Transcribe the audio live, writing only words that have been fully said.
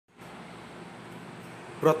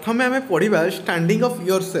प्रथमे आम पढ़ा स्टैंडिंग ऑफ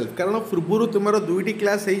योर सेल्फ कारण पूर्व तुम दुईटी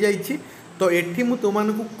क्लास हो जाइए तो ये मुझे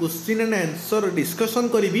तुमको क्वेश्चन एंड आंसर डिस्कसन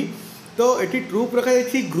करी तो ये ट्रूप रखा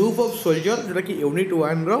जाए ग्रुप ऑफ सोल्जर जोटा कि यूनिट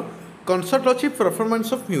 1 रो कॉन्सेप्ट अच्छी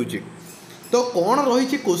परफॉर्मेंस ऑफ म्यूजिक तो कौन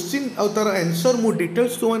रही क्वेश्चन और तार आंसर मुझे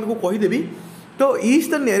डिटेल्स तुमको कहीदेवी तो is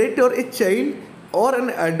the narrator a child और an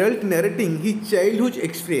adult नैरेटिंग his childhood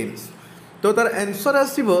experience तो तार answer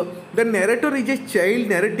आसब the narrator is a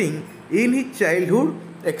child नैरेटिंग in his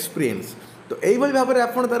childhood experience तो यही भाव में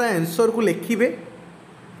आप तार आंसर को लिखे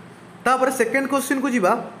तापर सेकेंड क्वेश्चन को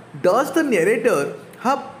जीवा does the narrator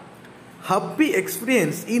have happy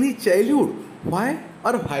experience in his childhood why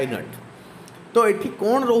और व्हाई नॉट तो ये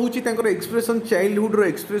कौन रोचे एक्सप्रेशन चाइल्डहुड रो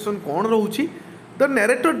एक्सप्रेशन कौन रोचे the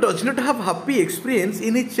narrator does not have happy experience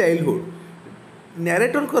in his childhood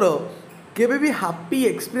narrator कर केबे भी हैप्पी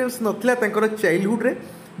एक्सपीरियंस नथिला तांकर चाइल्डहुड रे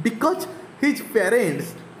because his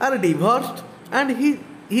parents are divorced and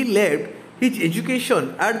he left his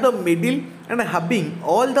education at the middle and having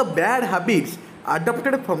all the bad habits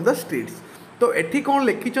adopted from the streets तो एठी कौन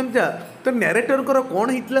लिखिछन जा तो नैरेटर कर कौन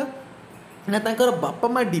हितला ना तांकर बापा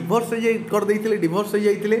माँ डिवोर्स कर देइथिले डिवोर्स हो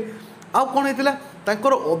जाइथिले आ कौन होइतिला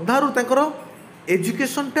तांकर अधारू तांकर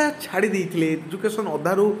एजुकेशनटा छाड़ी देइथिले एजुकेशन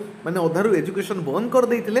अधारू माने अधारू एजुकेशन बंद कर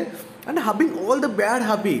देइथिले and having all the bad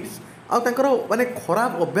habits आ तांकर माने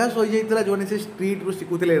खराब अभ्यास हो जाइथिला जो से स्ट्रीट रो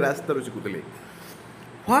सिकुथिले रास्ता रो सिकुथिले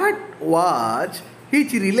what was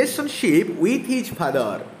his relationship with his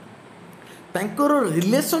father तांकर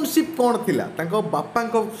रिलेशनशिप कौन थिला तांकर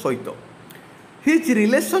बापांक सहित his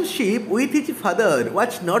relationship with his father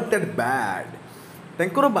was not that bad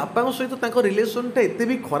तांकर बापा सहित रिलेशनटा एते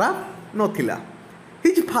भी खराब नथिला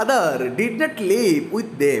his father did not live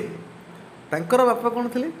with them तांकर बापा कौन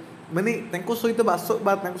थे माने तांको सहित बास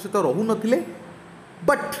बा तांको सहित रहू नथिले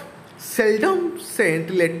but seldom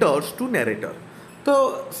Saint letters to narrator तो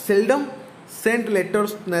seldom Saint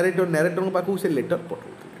letters narrator narrator पाखु से letter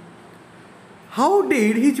पठाउथिले how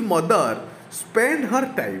did his mother spend her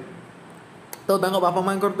time तो बापा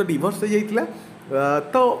माँ तो डिवोर्स हो जाइथिला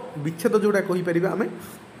तो विच्छेद जोड़ा कहीपर आम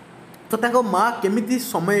तो माँ केमिति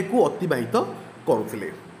समय को अतिबाहित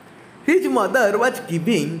करुले his mother was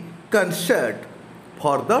giving concert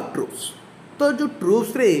for the troops तो जो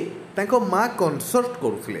ट्रूप्स रे माँ concert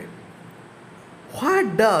करुले what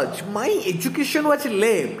does my education was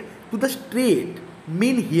left to the street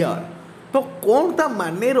mean here तो कौन ता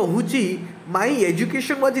माने रहुची my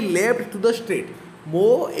education was left to the street मो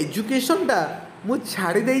एजुकेशनटा मु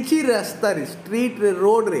छाड़ी देछि रास्ता रे स्ट्रीट रे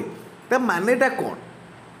रोड रे ता मानेटा कौन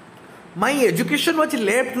my education was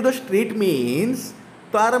left to the street means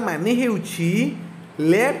तार माने हेउछि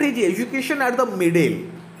left his education at the middle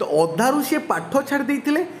तो अधारू से पाठ छाड़ी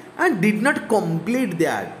देइथिले and did not complete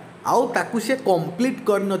that आउ ताकू से कंप्लीट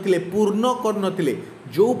कर नथिले पूर्ण कर नथिले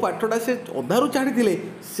जो पाठटा से अधारू छाड़ी थिले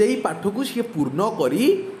सेही पाठ को से पूर्ण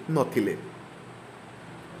करी नथिले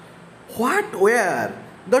What were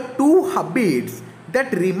the two habits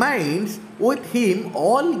that remains with him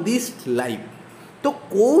all this life? तो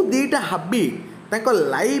को दीटा habit ताको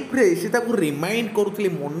लाइफ रे से ताको रिमाइंड करूथिले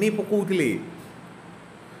मने पकोउथिले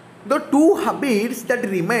the two habits that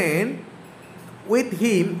remain with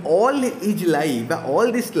him all his life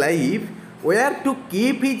all this life were to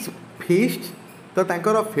keep his feast तो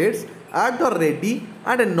तांकर feast at the ready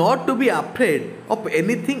and not to be afraid of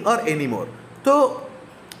anything or anymore तो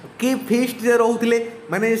कि fist जे रोते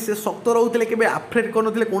माने से शक्त रोते के आफ्रेड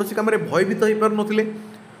कर कौन कम भयभीत हो पार नथिले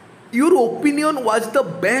your opinion was the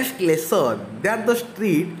best lesson that the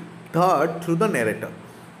street thought through the narrator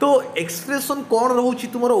तो एक्सप्रेशन कौन रोची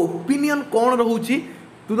तुम ओपिनियन कौन रोची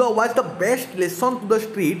to the was the best lesson to the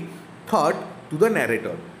street thought to the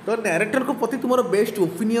narrator तो नैरेटर को प्रति तुम बेस्ट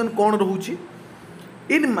ओपिनियन कौन रोची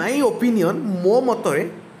in my opinion मो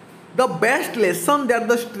मतरे the best lesson that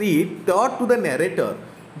the street thought to the narrator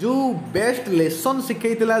जो बेस्ट लेसन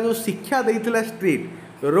शिखला जो शिक्षा देइथिला स्ट्रीट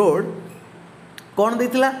रोड कौन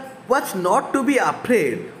देइथिला was not to be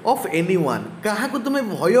afraid of anyone कहा को तुम्हें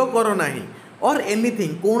भय कर नाही और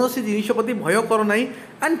एनीथिंग कौन सी जिनिस प्रति भय कर नाही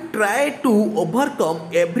and try to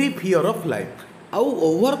overcome every fear of life आउ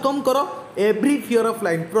ओवरकम कर एवरी फियर ऑफ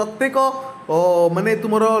लाइफ प्रत्येक माने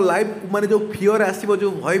तुमर लाइफ माने जो फियर आसीबो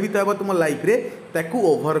जो भयभीत हेबो तुम लाइफ रे ताकू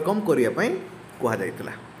ओवरकम करिया पई कहा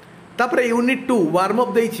जाइतिला तापरे यूनिट 2 वार्म अप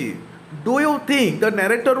देछि do you think the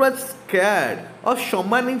narrator was scared of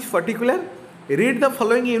someone in particular read the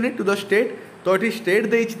following unit to the state तो ये स्टेट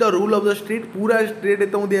देछि the rule of the street पूरा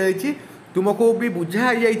स्टेट तुम दिया जाइछि तुमको भी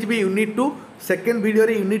बुझा जाइछि भी यूनिट 2 सेकेंड वीडियो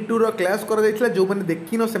रे यूनिट 2 रो क्लास कर जाइछला जो माने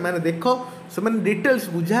देखिनो से माने देखो से माने डिटेल्स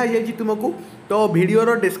बुझा जाइछि तुमको तो वीडियो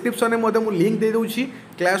रो डिस्क्रिप्शन में मु लिंक दे दूची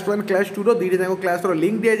क्लास 1 क्लास 2 रो दीटे जाको क्लास रो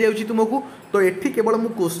लिंक दिया जाउछि तुमको तो एठी केवल मु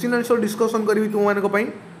क्वेश्चन आंसर डिस्कशन करबी तुम मानको पई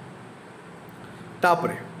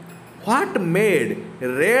तापरे what made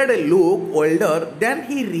red look older then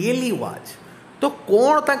he really was तो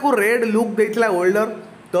कौन ताको रेड लुक देइतला ओल्डर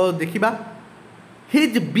तो देखिबा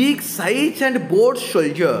his big size and board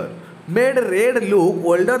soldier made red look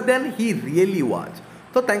older then he really was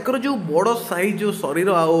तो तांकर जो बड़ साइज जो शरीर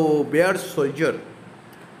आओ bear soldier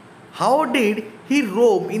how did he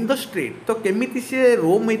Rome in the street तो केमिति से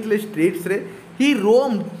रोम होइतले स्ट्रीट्स रे ही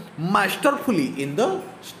रोम masterfully in the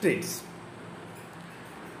streets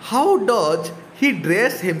how does he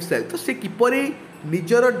dress himself तो से किपरि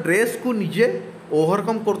निजर ड्रेस को निजे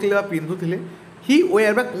ओवरकम करथिले बा पिंधुथिले ही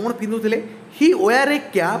वेयर बा कोन पिंधुथिले ही where A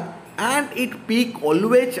cap and it peak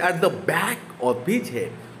always at the back of his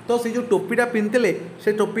head तो से जो टोपीटा पिंधले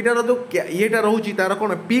से टोपीटार जो येटा रहउची तार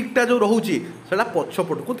कोन पीकटा जो रहउची सेटा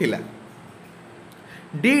पछपट को थिला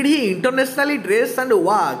did he internationally dress and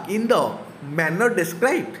walk in the manner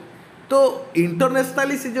described तो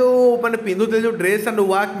इंटरनेशनली से जो माने पिंधुते जो dress and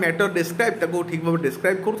walk matter describe ताको ठीक भाव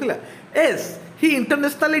describe करथिला S he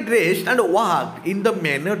internationally dress and walk in the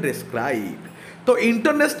manner describe तो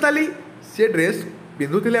इंटरनेशनली से ड्रेस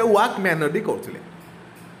पिंधुते वॉक मैनर दी करथिले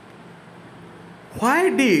व्हाई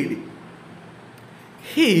डिड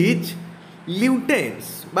हिज लिeutenants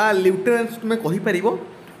बा लिeutenants तुम कहि परिबो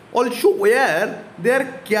also where there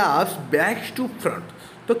caps backs to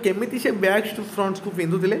front तो केमिति से बैक्स टू फ्रंट्स को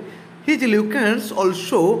पिंधुते his lieutenants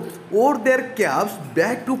also wore their caps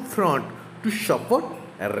back to front to support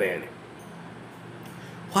red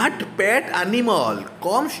what pet animal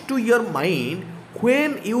comes to your mind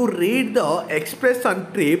when you read the expression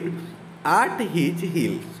tripped at his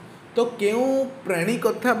heels तो क्यों प्राणी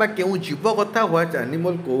कथा बा क्यों जीव कथा what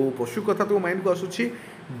animal को पशु कथा तो माइंड को आसुची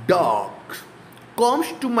dog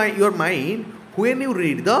comes to your mind when you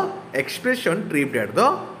read the expression tripped at the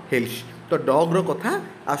heels तो डॉग रो कथा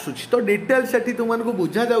आसुची तो डिटेल्स सेठी तुमको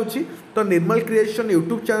बुझा जाउची तो निर्मल क्रिएशन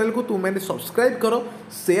यूट्यूब चैनल को तुम सब्सक्राइब करो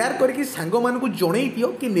शेयर करके सांग मानकु जणई दियो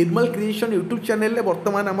कि निर्मल क्रिएशन यूट्यूब चैनल रे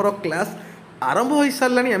वर्तमान हमर क्लास आरंभ हो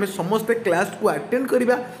सारानी आम समस्ते क्लास को अटेंड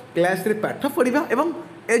करिबा क्लास रे पाठ पढ़िबा एवं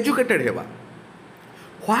एजुकेटेड हेबा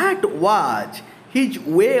what was his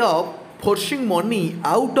way of forcing money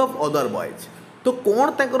out of other boys तो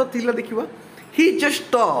कौन ताकर थिला देखिबा ही just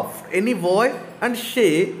stop any boy and से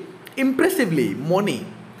impressively money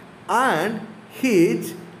and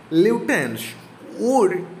his lieutenants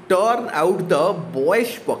would turn out the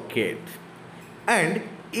boy's pocket and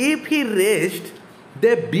if he raised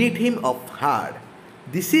they beat him up hard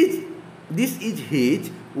this is his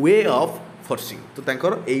way of forcing तो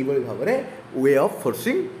तांकर एई बळी भाबरे way of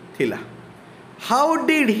forcing थिला how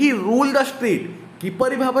did he rule the street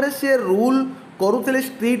किपरि भाबरे से rule करुले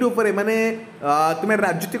street उपरे माने तुम्हें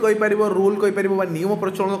राजनीति कहि परिबो रूल कहि परिबो बा नियम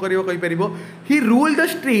प्रचलन करिवो कहि परिबो ही rule the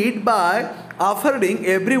street by offering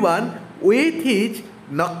everyone with his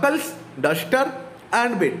knuckles duster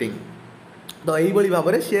and betting तो एई बळी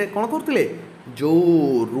भाबरे से कोन करथिले जो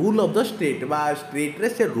रूल ऑफ द स्ट्रीट बा स्ट्रीट रे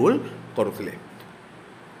से रूल करथिले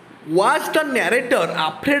was the narrator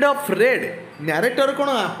afraid of red narrator cone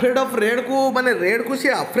afraid of red को माने रेड को से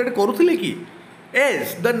अफ्रेड करुथिले कि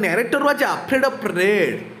Yes, the narrator was afraid of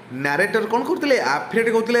red. Narrator कौन करते afraid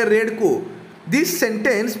करते red को. This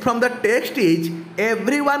sentence from the text is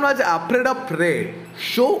everyone was afraid of red.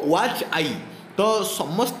 So watch I. तो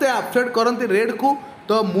समस्ते afraid करते red को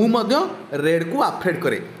तो मु मध्य रेड को अफ्रेड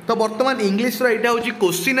करे तो वर्तमान इंग्लिश रा एटा होची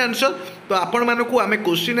क्वेश्चन आंसर तो आपण मानकु आमे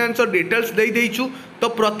क्वेश्चन आंसर डिटेल्स दे देइछु तो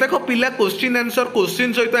प्रत्येक पिला क्वेश्चन आंसर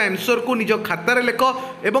क्वेश्चन सहित आंसर को निज खाता रे लेख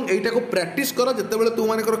एवं एटा को प्रैक्टिस करो जते बेले तुम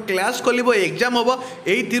मानकर क्लास कलिबो एग्जाम होबो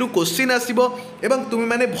एई थिरु क्वेश्चन आसीबो एवं तुम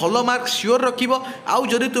माने भलो मार्क श्योर रखिबो आउ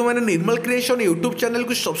जदि तुम माने निर्मल क्रिएशन यूट्यूब चैनल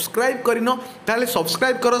को सब्सक्राइब करिनो ताले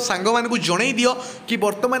सब्सक्राइब करो सांग मानकु जणई दियो कि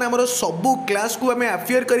वर्तमान हमर सबु क्लास को आमे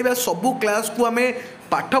अफियर करिबा सबु क्लास को आमे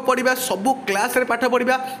पाठ पढ़ा सबू क्लास रे पाठ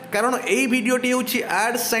पढ़ा कारण यही भिडियोटी हूँ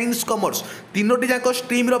आर्ट साइंस कॉमर्स तीनोटी जाक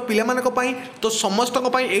स्ट्रीम पाई तो समस्त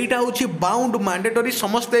यहीटा हूँ बाउंड मैंडेटरी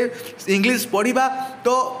समस्ते इंग्लिश पढ़ा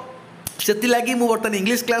तो से लगी मुझे बर्तमान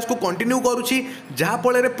इंग्लिश क्लास को कंटिन्यू करुँची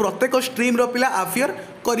जहाँफल प्रत्येक स्ट्रीम पिला अफियर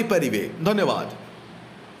करें। धन्यवाद।